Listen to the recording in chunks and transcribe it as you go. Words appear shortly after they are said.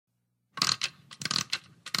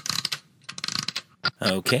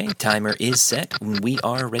Okay, timer is set. We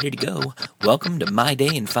are ready to go. Welcome to My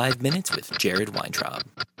Day in 5 Minutes with Jared Weintraub.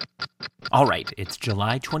 All right, it's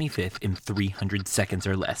July 25th in 300 seconds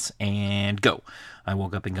or less, and go. I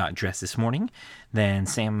woke up and got dressed this morning. Then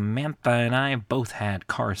Samantha and I both had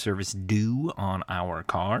car service due on our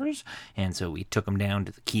cars, and so we took them down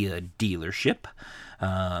to the Kia dealership.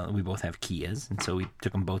 We both have Kias, and so we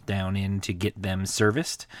took them both down in to get them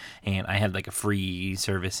serviced. And I had like a free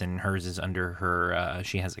service, and hers is under her,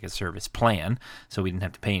 she has like a service plan, so we didn't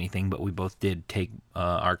have to pay anything, but we both did take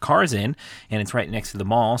our cars in, and it's right next to the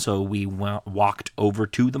mall, so we walked over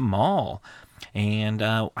to the mall, and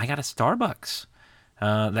I got a Starbucks.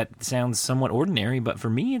 That sounds somewhat ordinary, but for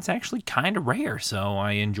me, it's actually kind of rare, so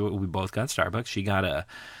I enjoy it. We both got Starbucks. She got a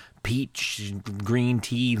peach green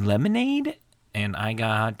tea lemonade, and I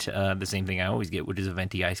got the same thing I always get, which is a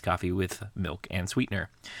venti iced coffee with milk and sweetener.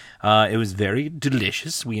 It was very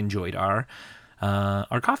delicious. We enjoyed our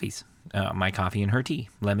coffees. My coffee and her tea,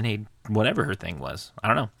 lemonade, whatever her thing was. I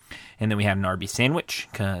don't know. And then we had an Arby's sandwich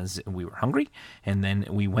because we were hungry. And then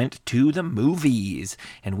we went to the movies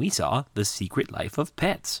and we saw The Secret Life of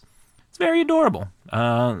Pets. It's very adorable.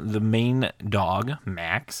 The main dog,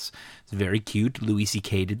 Max, is very cute. Louis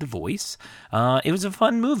C.K. did the voice. It was a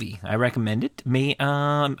fun movie. I recommend it.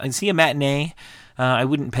 I see a matinee. I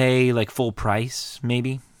wouldn't pay like full price,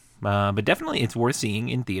 maybe. But definitely it's worth seeing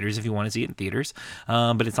in theaters if you want to see it in theaters.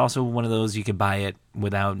 But it's also one of those you could buy it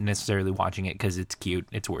without necessarily watching it because it's cute.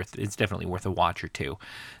 It's definitely worth a watch or two.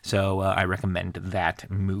 So I recommend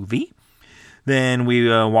that movie. Then we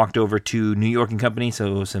walked over to New York & Company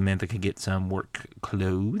so Samantha could get some work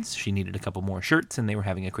clothes. She needed a couple more shirts, and they were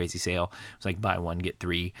having a crazy sale. It was like buy one, get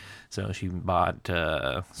three. So she bought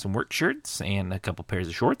some work shirts and a couple pairs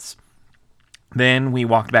of shorts. Then we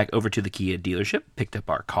walked back over to the Kia dealership, picked up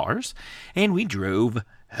our cars, and we drove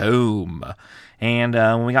home. And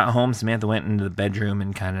when we got home, Samantha went into the bedroom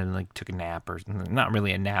and kind of like took a nap, or not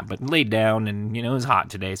really a nap, but laid down. And, it was hot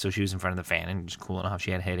today, so she was in front of the fan and just cooling off.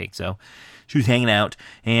 She had a headache, so she was hanging out.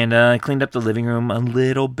 And I cleaned up the living room a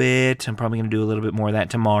little bit. I'm probably going to do a little bit more of that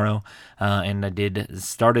tomorrow. And I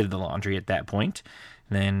started the laundry at that point.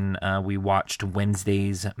 Then we watched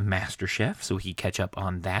Wednesday's MasterChef, so we could catch up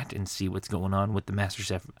on that and see what's going on with the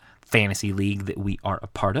MasterChef Fantasy League that we are a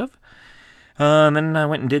part of. Then I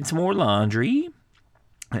went and did some more laundry,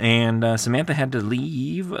 and Samantha had to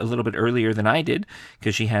leave a little bit earlier than I did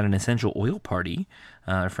because she had an essential oil party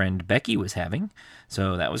her friend Becky was having,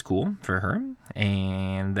 so that was cool for her.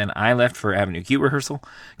 And then I left for Avenue Q rehearsal,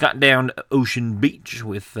 got down to Ocean Beach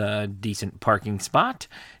with a decent parking spot,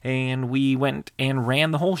 and we went and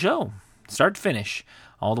ran the whole show, start to finish,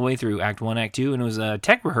 all the way through Act 1, Act 2, and it was a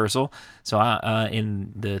tech rehearsal. So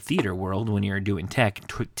in the theater world, when you're doing tech,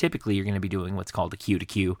 typically you're going to be doing what's called a cue to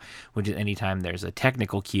cue, which is anytime there's a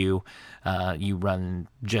technical cue, you run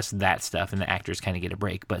just that stuff, and the actors kind of get a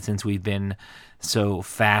break. But since we've been so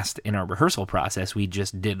fast in our rehearsal process, we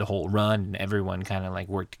just did the whole run, and everyone kind of like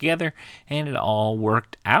worked together, and it all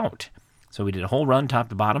worked out. So we did a whole run, top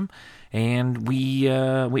to bottom, and we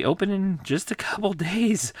open in just a couple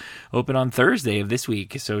days. Open on Thursday of this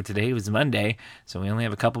week. So today was Monday, so we only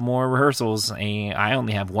have a couple more rehearsals. And I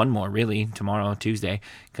only have one more, really, tomorrow, Tuesday,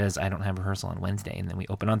 because I don't have rehearsal on Wednesday, and then we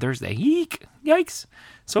open on Thursday. Yeek! Yikes!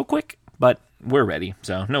 So quick, but we're ready,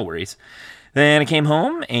 so no worries. Then I came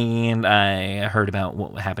home, and I heard about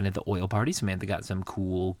what happened at the oil party. Samantha got some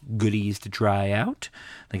cool goodies to try out,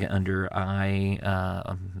 like an under-eye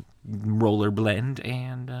roller blend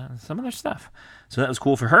and some other stuff. So that was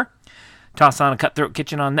cool for her. Tossed on a Cutthroat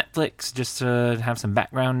Kitchen on Netflix just to have some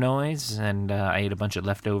background noise, and I ate a bunch of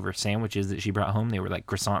leftover sandwiches that she brought home. They were like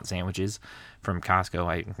croissant sandwiches from Costco.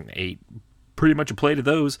 I ate pretty much a plate of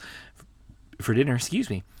those for dinner,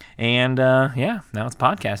 and now it's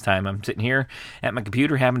podcast time. I'm sitting here at my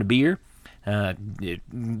computer having a beer.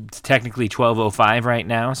 It's technically 12:05 right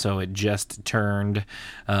now, so it just turned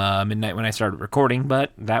midnight when I started recording,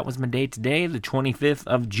 but that was my day today, the 25th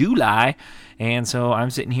of July, and so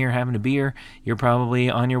I'm sitting here having a beer. You're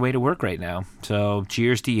probably on your way to work right now, so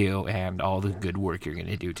cheers to you and all the good work you're going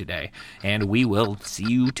to do today, and we will see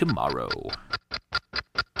you tomorrow.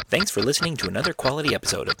 Thanks for listening to another quality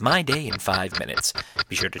episode of My Day in 5 Minutes.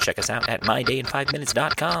 Be sure to check us out at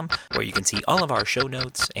mydayinfiveminutes.com, where you can see all of our show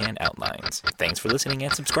notes and outlines. Thanks for listening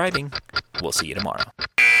and subscribing. We'll see you tomorrow.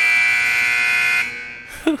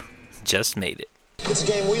 Just made it. It's a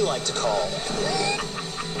game we like to call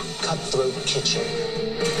Cutthroat Kitchen.